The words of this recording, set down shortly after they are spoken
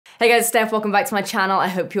Hey guys, Steph, welcome back to my channel. I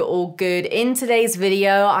hope you're all good. In today's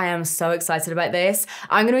video, I am so excited about this.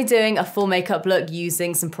 I'm gonna be doing a full makeup look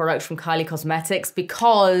using some products from Kylie Cosmetics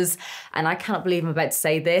because, and I cannot believe I'm about to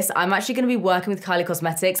say this, I'm actually gonna be working with Kylie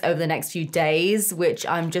Cosmetics over the next few days, which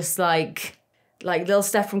I'm just like little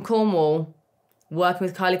Steph from Cornwall, working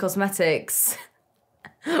with Kylie Cosmetics.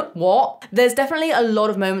 What? There's definitely a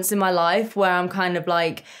lot of moments in my life where I'm kind of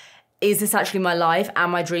like, is this actually my life?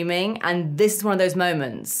 Am I dreaming? And this is one of those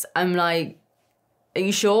moments. I'm like, are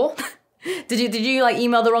you sure? Did you like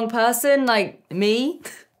email the wrong person? Like me?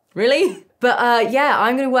 Really? But yeah,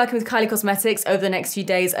 I'm gonna be working with Kylie Cosmetics over the next few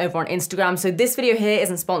days over on Instagram. So this video here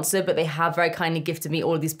isn't sponsored, but they have very kindly gifted me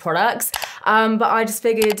all of these products. But I just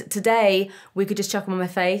figured today we could just chuck them on my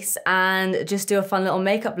face and just do a fun little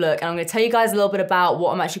makeup look. And I'm gonna tell you guys a little bit about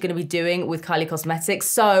what I'm actually gonna be doing with Kylie Cosmetics.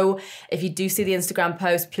 So if you do see the Instagram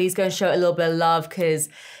post, please go and show it a little bit of love because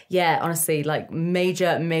yeah, honestly, like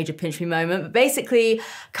major pinch me moment. But basically,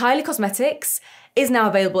 Kylie Cosmetics is now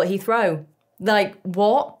available at Heathrow. Like,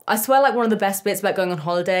 what? I swear, like, one of the best bits about going on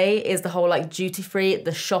holiday is the whole, like, duty-free,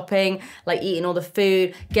 the shopping, like, eating all the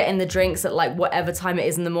food, getting the drinks at, like, whatever time it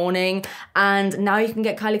is in the morning. And now you can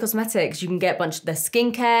get Kylie Cosmetics. You can get a bunch of their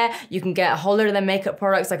skincare. You can get a whole load of their makeup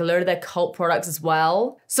products, like a load of their cult products as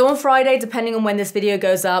well. So on Friday, depending on when this video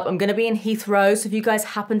goes up, I'm going to be in Heathrow. So if you guys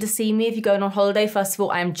happen to see me, if you're going on holiday, first of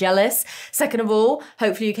all, I am jealous. Second of all,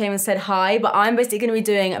 hopefully you came and said hi. But I'm basically going to be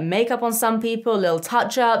doing makeup on some people, little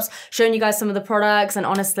touch-ups, showing you guys some of the products, and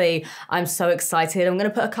honestly, I'm so excited. I'm gonna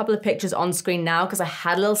put a couple of pictures on screen now because I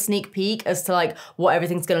had a little sneak peek as to like what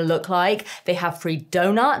everything's gonna look like. They have free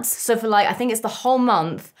donuts. So for like, I think it's the whole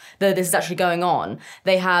month that this is actually going on.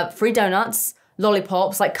 They have free donuts,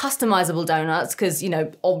 lollipops, like customizable donuts, because, you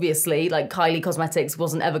know, obviously, like Kylie Cosmetics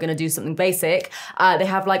wasn't ever gonna do something basic. They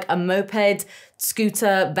have like a moped,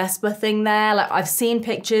 scooter, Vespa thing there. Like I've seen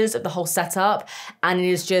pictures of the whole setup and it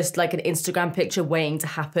is just like an Instagram picture waiting to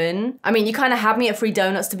happen. I mean, you kind of had me at free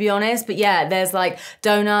donuts to be honest, but yeah, there's like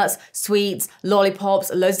donuts, sweets,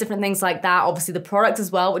 lollipops, loads of different things like that. Obviously the product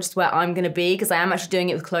as well, which is where I'm gonna be because I am actually doing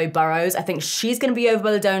it with Chloe Burrows. I think she's gonna be over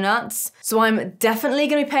by the donuts. So I'm definitely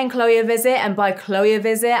gonna be paying Chloe a visit, and by Chloe a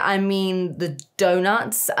visit, I mean the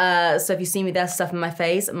donuts. So if you see me there stuff in my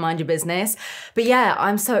face, mind your business. But yeah,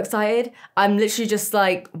 I'm so excited. I'm literally just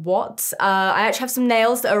like, what? I actually have some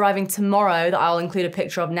nails that are arriving tomorrow that I'll include a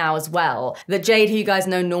picture of now as well. That Jade, who you guys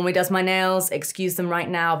know normally does my nails, excuse them right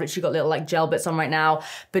now, but she got little like gel bits on right now.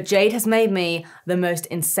 But Jade has made me the most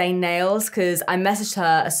insane nails because I messaged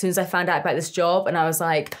her as soon as I found out about this job and I was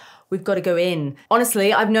like, we've got to go in.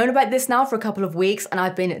 Honestly, I've known about this now for a couple of weeks and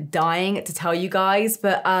I've been dying to tell you guys,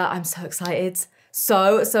 but I'm so excited.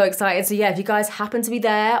 So excited. So yeah, if you guys happen to be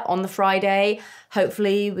there on the Friday,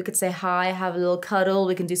 hopefully we could say hi, have a little cuddle,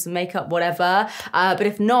 we can do some makeup, whatever. But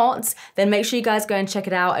if not, then make sure you guys go and check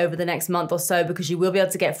it out over the next month or so because you will be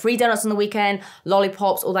able to get free donuts on the weekend,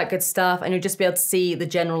 lollipops, all that good stuff, and you'll just be able to see the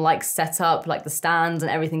general like setup, like the stands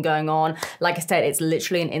and everything going on. Like I said, it's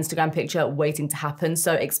literally an Instagram picture waiting to happen.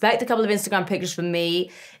 So expect a couple of Instagram pictures from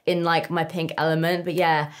me in like my pink element. But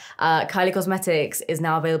yeah, Kylie Cosmetics is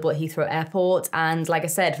now available at Heathrow Airport. And like I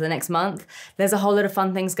said, for the next month, there's a whole lot of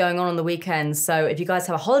fun things going on the weekends. So if you guys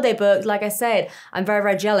have a holiday booked, like I said, I'm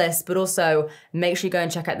very jealous, but also make sure you go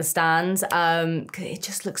and check out the stand. It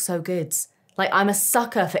just looks so good. Like I'm a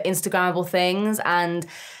sucker for Instagrammable things and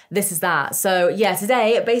this is that. So yeah,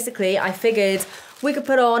 today, basically, I figured we could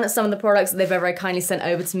put on some of the products that they've very kindly sent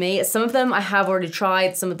over to me. Some of them I have already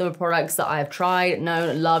tried. Some of them are products that I have tried,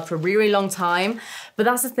 known, loved for a really long time. But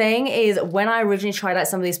that's the thing is when I originally tried out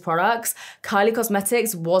some of these products, Kylie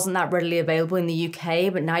Cosmetics wasn't that readily available in the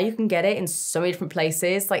UK, but now you can get it in so many different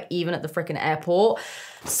places, like even at the freaking airport.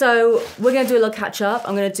 So we're gonna do a little catch up.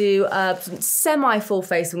 I'm gonna do semi-full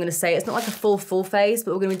face, I'm gonna say. It's not like a full face,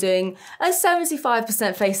 but we're gonna be doing a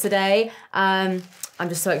 75% face today. I'm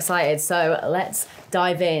just so excited. So let's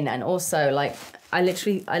dive in. And also like, I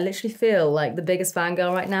literally feel like the biggest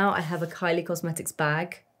fangirl right now. I have a Kylie Cosmetics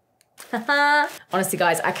bag. Honestly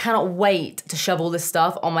guys, I cannot wait to shove all this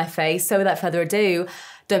stuff on my face. So without further ado,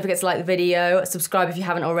 don't forget to like the video, subscribe if you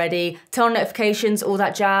haven't already, turn on notifications, all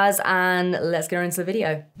that jazz, and let's get into the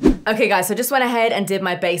video. Okay guys, so I just went ahead and did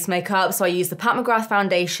my base makeup. So I used the Pat McGrath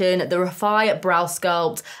foundation, the Refi brow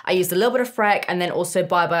sculpt, I used a little bit of Freck, and then also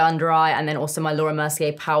Bye Bye Under Eye, and then also my Laura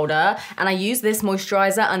Mercier powder. And I used this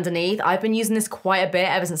moisturizer underneath. I've been using this quite a bit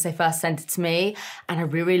ever since they first sent it to me, and I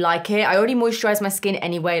really like it. I already moisturized my skin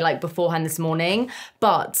anyway, like beforehand this morning,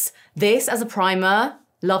 but this as a primer,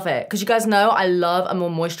 love it. Because you guys know I love a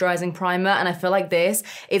more moisturizing primer, and I feel like this,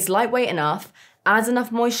 it's lightweight enough, adds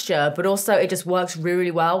enough moisture, but also it just works really,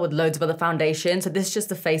 really well with loads of other foundations. So this is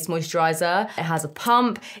just a face moisturizer. It has a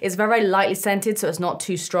pump. It's very, very lightly scented, so it's not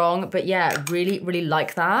too strong. But yeah, really, really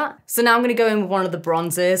like that. So now I'm gonna go in with one of the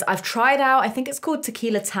bronzers. I've tried out, I think it's called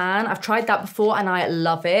Tequila Tan. I've tried that before and I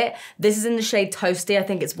love it. This is in the shade Toasty. I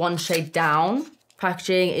think it's one shade down.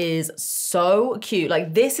 Packaging is so cute.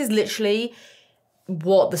 Like, this is literally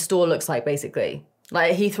what the store looks like, basically.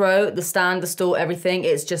 Like Heathrow, the stand, the store, everything,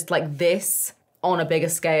 it's just like this on a bigger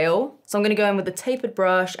scale. So I'm gonna go in with the tapered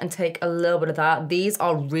brush and take a little bit of that. These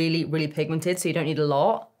are really, really pigmented, so you don't need a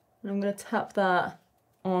lot. And I'm gonna tap that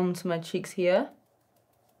onto my cheeks here.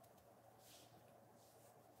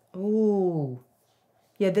 Ooh.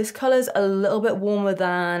 Yeah, this color's a little bit warmer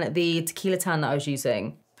than the Tequila Tan that I was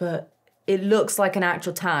using, but it looks like an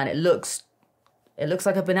actual tan. It looks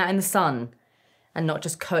like I've been out in the sun and not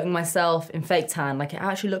just coating myself in fake tan. Like, it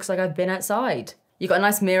actually looks like I've been outside. You got a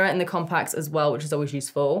nice mirror in the compacts as well, which is always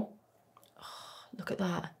useful. Oh, look at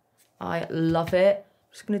that. I love it.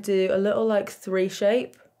 I'm just gonna do a little like 3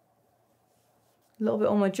 shape. A little bit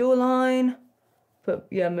on my jawline, but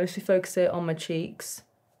yeah, mostly focus it on my cheeks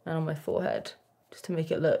and on my forehead, just to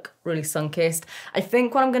make it look really sun-kissed. I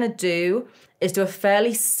think what I'm gonna do is do a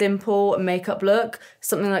fairly simple makeup look,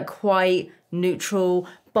 something like quite neutral,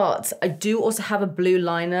 but I do also have a blue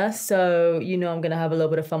liner, so you know I'm gonna have a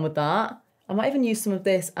little bit of fun with that. I might even use some of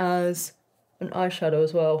this as an eyeshadow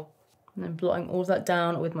as well. And then blotting all of that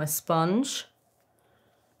down with my sponge.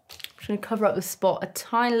 I'm just gonna cover up the spot a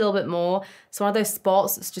tiny little bit more. It's one of those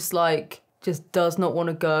spots that's just like, just does not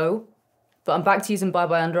wanna go. But I'm back to using Bye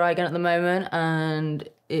Bye Under Eye again at the moment, and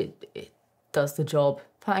it does the job.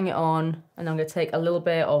 Patting it on, and I'm gonna take a little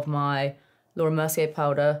bit of my Laura Mercier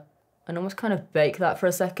powder and almost kind of bake that for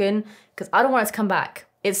a second, because I don't want it to come back.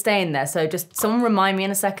 It's staying there, so just someone remind me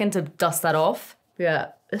in a second to dust that off. But yeah,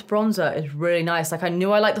 this bronzer is really nice. Like, I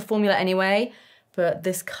knew I liked the formula anyway, but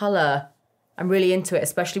this color, I'm really into it,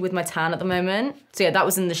 especially with my tan at the moment. So yeah, that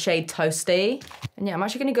was in the shade Toasty. And yeah, I'm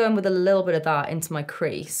actually gonna go in with a little bit of that into my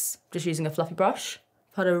crease, just using a fluffy brush.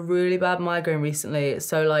 I've had a really bad migraine recently,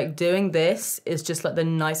 so like doing this is just like the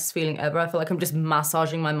nicest feeling ever. I feel like I'm just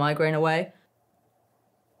massaging my migraine away.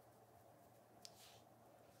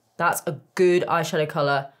 That's a good eyeshadow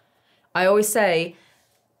color. I always say,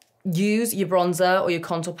 use your bronzer or your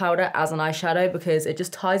contour powder as an eyeshadow because it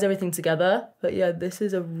just ties everything together. But yeah, this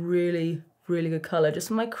is a really, really good color. Just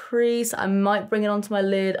for my crease, I might bring it onto my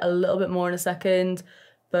lid a little bit more in a second,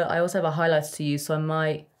 but I also have a highlighter to use, so I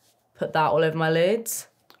might put that all over my lids.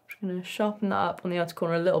 I'm just gonna sharpen that up on the outer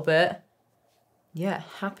corner a little bit. Yeah,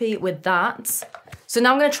 happy with that. So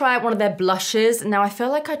now I'm gonna try out one of their blushes. Now I feel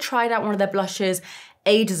like I tried out one of their blushes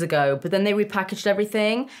ages ago, but then they repackaged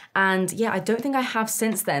everything, and yeah, I don't think I have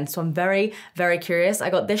since then, so I'm very, very curious. I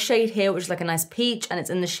got this shade here, which is like a nice peach, and it's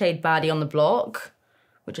in the shade Baddie on the Block,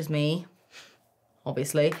 which is me,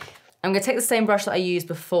 obviously. I'm gonna take the same brush that I used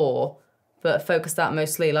before, but focus that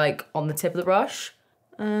mostly like on the tip of the brush,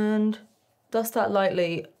 and dust that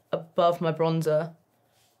lightly above my bronzer.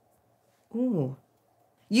 Ooh.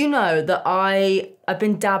 You know that I've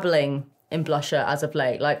been dabbling in blusher as of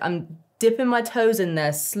late. Like, I'm dipping my toes in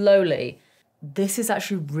there slowly. This is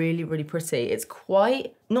actually really, really pretty. It's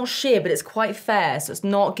quite, not sheer, but it's quite fair. So it's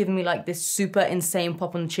not giving me like this super insane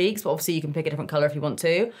pop on the cheeks, but obviously you can pick a different color if you want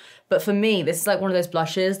to. But for me, this is like one of those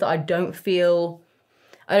blushes that I don't feel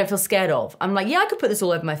scared of. I'm like, yeah, I could put this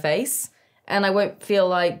all over my face and I won't feel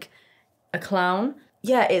like a clown.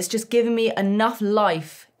 Yeah, it's just giving me enough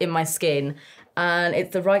life in my skin, and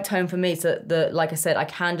it's the right tone for me, so that, like I said, I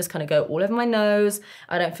can just kind of go all over my nose.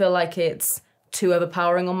 I don't feel like it's too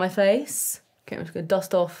overpowering on my face. Okay, I'm just gonna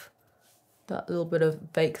dust off that little bit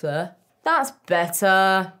of bake there. That's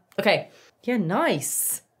better. Okay, yeah,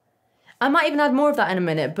 nice. I might even add more of that in a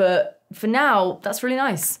minute, but for now, that's really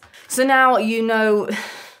nice. So now you know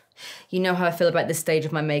how I feel about this stage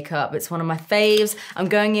of my makeup. It's one of my faves. I'm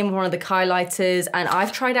going in with one of the highlighters, and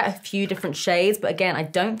I've tried out a few different shades, but again, I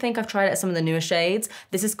don't think I've tried out some of the newer shades.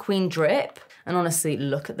 This is Queen Drip, and honestly,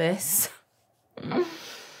 look at this.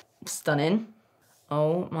 Stunning.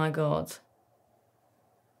 Oh my God.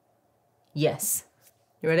 Yes.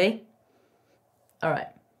 You ready? All right.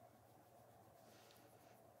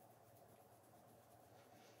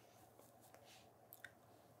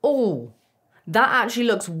 Oh. That actually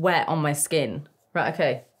looks wet on my skin. Right,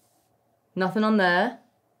 okay. Nothing on there.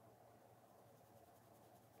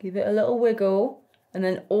 Give it a little wiggle. And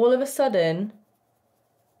then all of a sudden,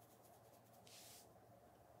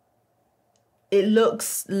 it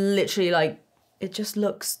looks literally like, it just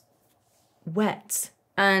looks wet.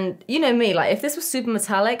 And you know me, like if this was super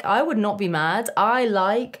metallic, I would not be mad. I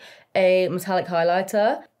like a metallic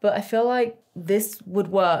highlighter, but I feel like this would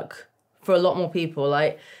work for a lot more people.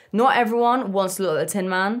 Like, not everyone wants to look like the Tin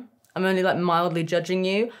Man. I'm only like mildly judging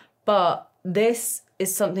you, but this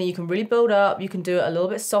is something you can really build up. You can do it a little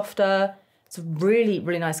bit softer. It's a really,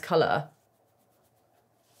 really nice color.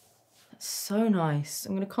 It's so nice.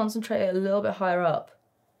 I'm gonna concentrate it a little bit higher up.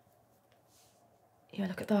 Yeah,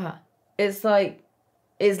 look at that. It's like,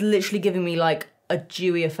 it's literally giving me like a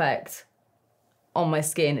dewy effect on my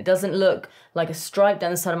skin. It doesn't look like a stripe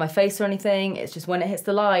down the side of my face or anything. It's just when it hits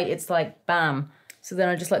the light, it's like bam. So then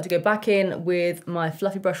I just like to go back in with my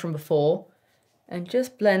fluffy brush from before and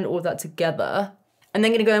just blend all of that together. And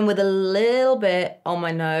then gonna go in with a little bit on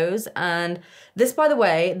my nose. And this, by the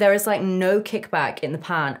way, there is like no kickback in the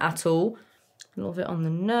pan at all. A little bit on the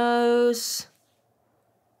nose.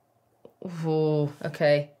 Ooh,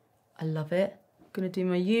 okay, I love it. I'm gonna do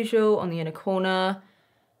my usual on the inner corner.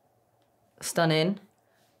 Stunning.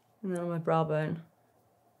 And then on my brow bone.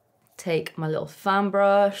 Take my little fan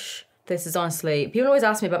brush. This is honestly, people always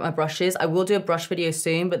ask me about my brushes. I will do a brush video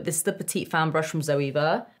soon, but this is the petite fan brush from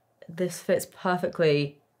Zoeva. This fits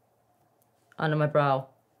perfectly under my brow.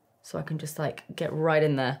 So I can just like get right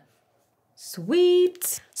in there.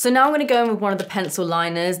 Sweet. So now I'm gonna go in with one of the pencil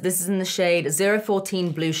liners. This is in the shade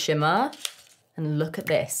 014 Blue Shimmer. And look at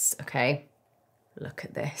this, okay? Look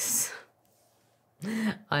at this.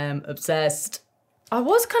 I am obsessed. I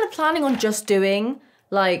was kind of planning on just doing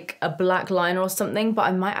like a black liner or something, but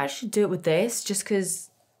I might actually do it with this just because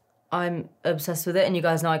I'm obsessed with it, and you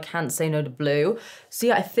guys know I can't say no to blue. So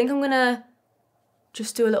yeah, I think I'm gonna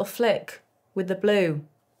just do a little flick with the blue.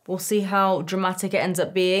 We'll see how dramatic it ends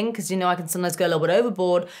up being, because you know I can sometimes go a little bit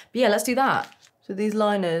overboard. But yeah, let's do that. So these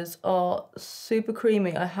liners are super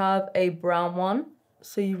creamy. I have a brown one,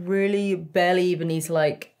 so you really barely even need to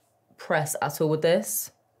like press at all with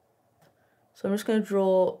this. So I'm just gonna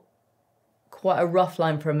draw quite a rough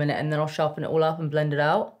line for a minute, and then I'll sharpen it all up and blend it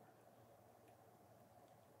out.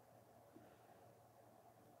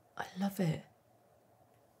 I love it.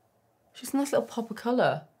 It's just a nice little pop of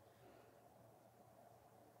colour.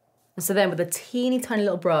 And so then with a teeny tiny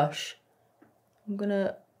little brush, I'm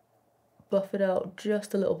gonna buff it out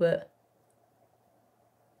just a little bit.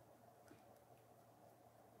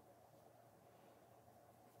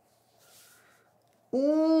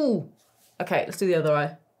 Ooh! Okay, let's do the other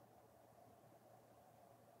eye.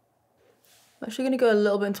 I'm actually gonna go a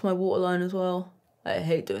little bit into my waterline as well. I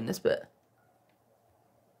hate doing this bit.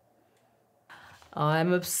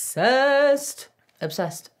 I'm obsessed.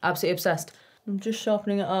 Obsessed, absolutely obsessed. I'm just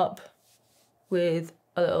sharpening it up with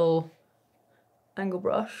a little angle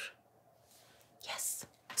brush. Yes.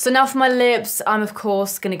 So now for my lips, I'm of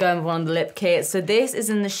course gonna go in with one of the lip kits. So this is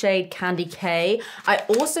in the shade Candy K. I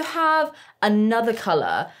also have another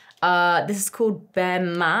color. This is called Bare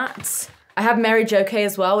Matte. I have Mary Jo K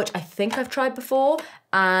as well, which I think I've tried before,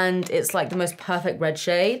 and it's like the most perfect red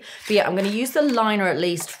shade. But yeah, I'm gonna use the liner at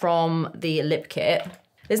least from the lip kit.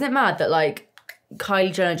 Isn't it mad that like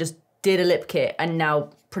Kylie Jenner just did a lip kit and now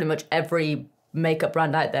pretty much every makeup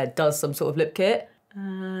brand out there does some sort of lip kit?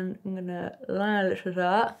 And I'm gonna line a little of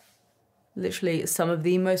that. Literally some of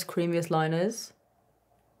the most creamiest liners.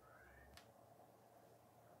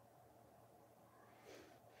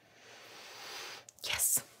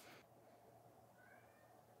 Yes.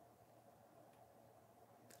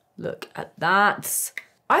 Look at that.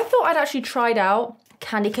 I thought I'd actually tried out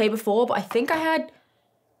Candy K before, but I think I had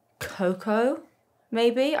Cocoa,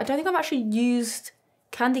 maybe. I don't think I've actually used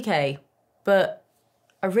Candy K, but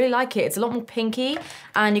I really like it. It's a lot more pinky,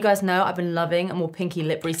 and you guys know I've been loving a more pinky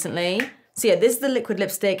lip recently. So yeah, this is the liquid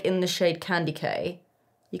lipstick in the shade Candy K.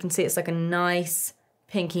 You can see it's like a nice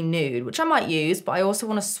pinky nude, which I might use, but I also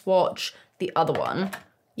want to swatch the other one.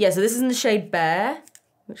 Yeah, so this is in the shade Bear,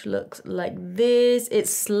 which looks like this.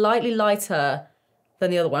 It's slightly lighter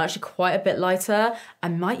than the other one, actually quite a bit lighter. I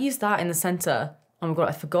might use that in the center. Oh my God,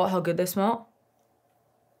 I forgot how good they smell.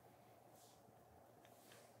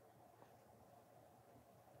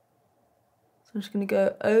 So I'm just gonna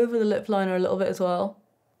go over the lip liner a little bit as well.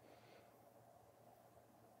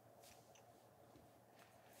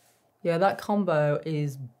 Yeah, that combo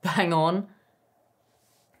is bang on.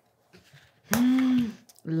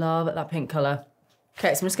 Love that pink color.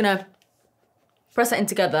 Okay, so I'm just gonna press that in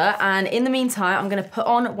together, and in the meantime, I'm gonna put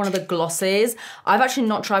on one of the glosses. I've actually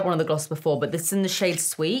not tried one of the glosses before, but this is in the shade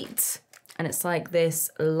Sweet, and it's like this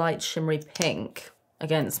light shimmery pink.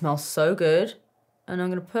 Again, it smells so good. And I'm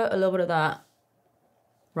gonna put a little bit of that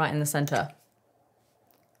right in the center.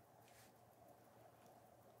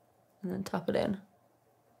 And then tap it in.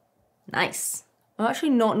 Nice. I'm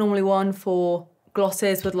actually not normally one for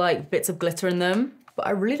glosses with like bits of glitter in them. But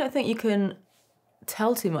I really don't think you can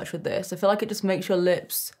tell too much with this. I feel like it just makes your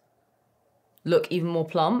lips look even more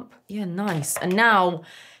plump. Yeah, nice. And now,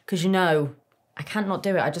 because you know, I can't not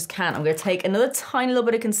do it, I just can't. I'm gonna take another tiny little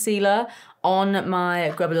bit of concealer on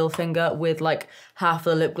my grab a little finger with like half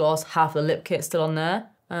of the lip gloss, half of the lip kit still on there,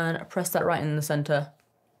 and press that right in the center,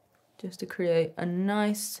 just to create a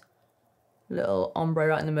nice little ombre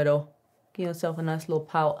right in the middle. Give yourself a nice little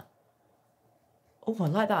pout. Oh, I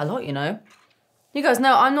like that a lot, you know. You guys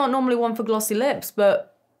know I'm not normally one for glossy lips, but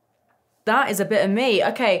that is a bit of me.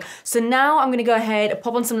 Okay, so now I'm gonna go ahead,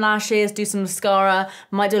 pop on some lashes, do some mascara,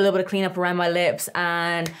 might do a little bit of cleanup around my lips,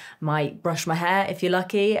 and might brush my hair if you're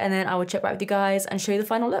lucky, and then I will check back with you guys and show you the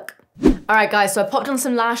final look. All right, guys, so I popped on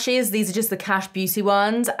some lashes. These are just the Cash Beauty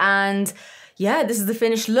ones, and yeah, this is the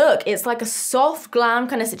finished look. It's like a soft glam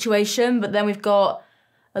kind of situation, but then we've got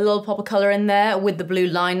a little pop of color in there with the blue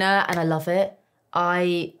liner, and I love it.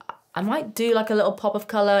 I might do like a little pop of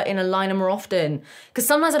color in a liner more often, because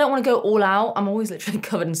sometimes I don't want to go all out. I'm always literally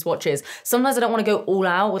covered in swatches. Sometimes I don't want to go all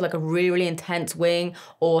out with like a really, really intense wing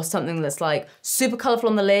or something that's like super colorful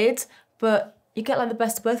on the lid, but you get like the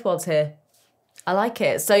best of both worlds here. I like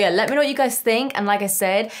it. So yeah, let me know what you guys think. And like I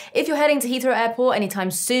said, if you're heading to Heathrow Airport anytime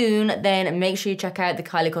soon, then make sure you check out the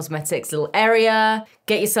Kylie Cosmetics little area.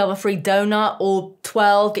 Get yourself a free donut or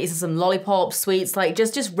 12, get yourself some lollipops, sweets, like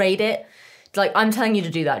just rate it. Like, I'm telling you to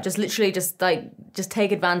do that. Just literally just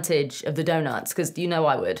take advantage of the donuts, because you know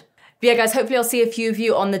I would. But yeah, guys, hopefully I'll see a few of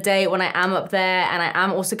you on the day when I am up there, and I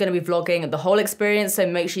am also gonna be vlogging the whole experience, so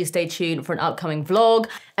make sure you stay tuned for an upcoming vlog.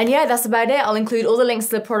 And yeah, that's about it. I'll include all the links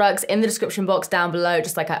to the products in the description box down below,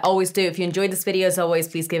 just like I always do. If you enjoyed this video, as always,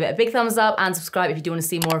 please give it a big thumbs up and subscribe if you do wanna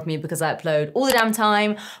see more of me, because I upload all the damn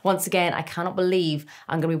time. Once again, I cannot believe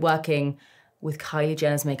I'm gonna be working with Kylie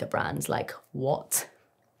Jenner's makeup brands. Like, what?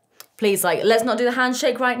 Please, like, let's not do the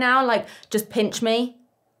handshake right now. Like, just pinch me.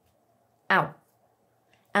 Ow.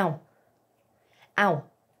 Ow. Ow. I feel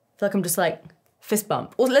like I'm just like, fist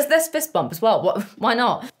bump. Or let's fist bump as well. What? Why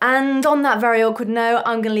not? And on that very awkward note,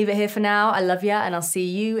 I'm gonna leave it here for now. I love ya, and I'll see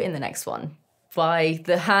you in the next one. Bye.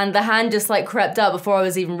 The hand just like crept up before I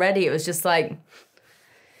was even ready. It was just like,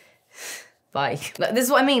 bye. Like, this is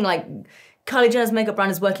what I mean. Like, Kylie Jenner's makeup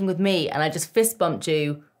brand is working with me, and I just fist bumped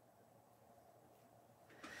you.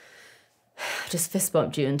 Just fist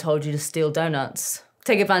bumped you and told you to steal donuts.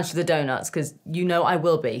 Take advantage of the donuts, because you know I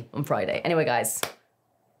will be on Friday. Anyway, guys,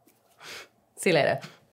 see you later.